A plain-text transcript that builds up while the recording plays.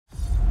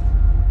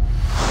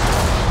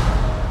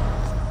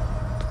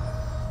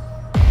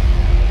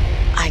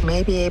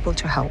may be able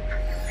to help.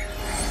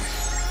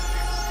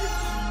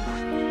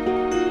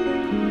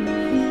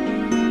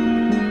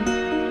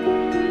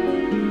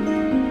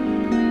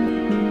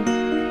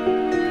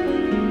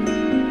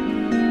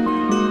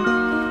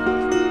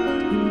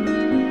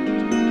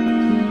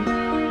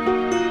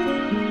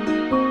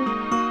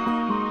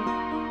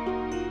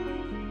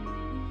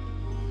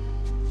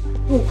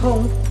悟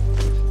空，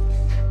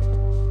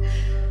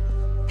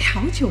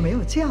好久没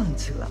有这样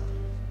子了。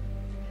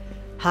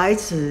孩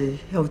子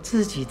有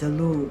自己的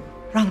路，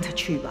让他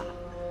去吧。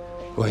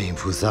观音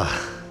菩萨，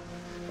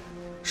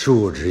恕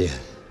我直言，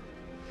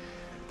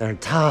但是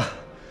他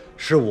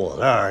是我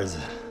的儿子。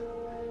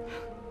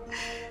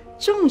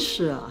正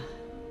是啊。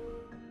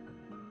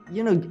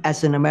You know,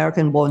 as an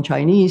American-born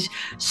Chinese,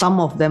 some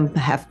of them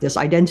have this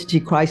identity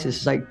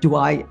crisis, like,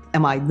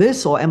 am I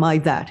this or am I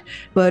that?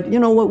 But, you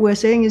know, what we're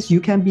saying is you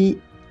can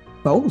be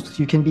both.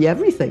 You can be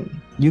everything.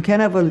 You can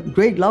have a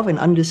great love and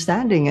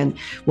understanding, and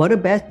what a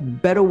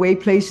better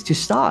place to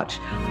start.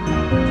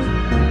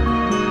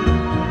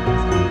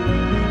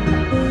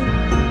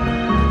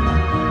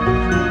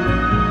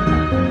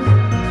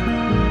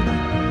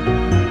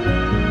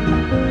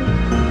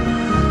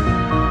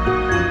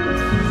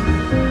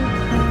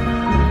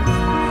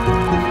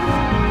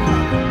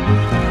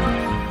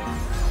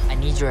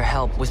 Your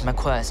help with my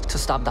quest to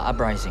stop the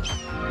uprising.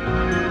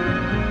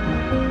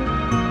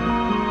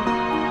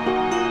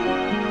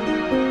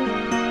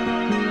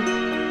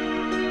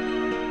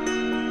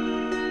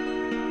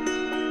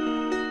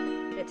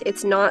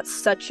 It's not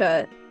such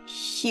a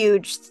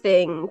huge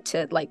thing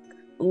to like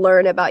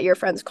learn about your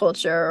friend's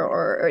culture,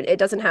 or it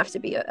doesn't have to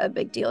be a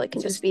big deal. It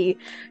can just be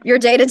your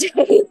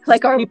day-to-day,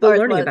 like our people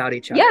learning about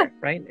each other. Yeah,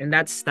 right. And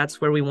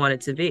that's where we want it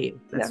to be.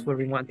 That's where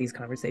we want these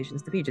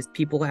conversations to be. Just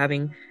people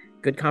having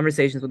good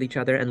conversations with each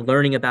other and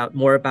learning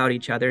more about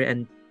each other,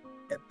 and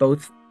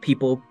both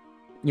people,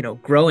 you know,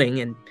 growing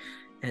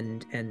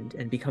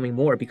and becoming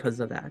more because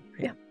of that.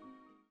 Right? Yeah.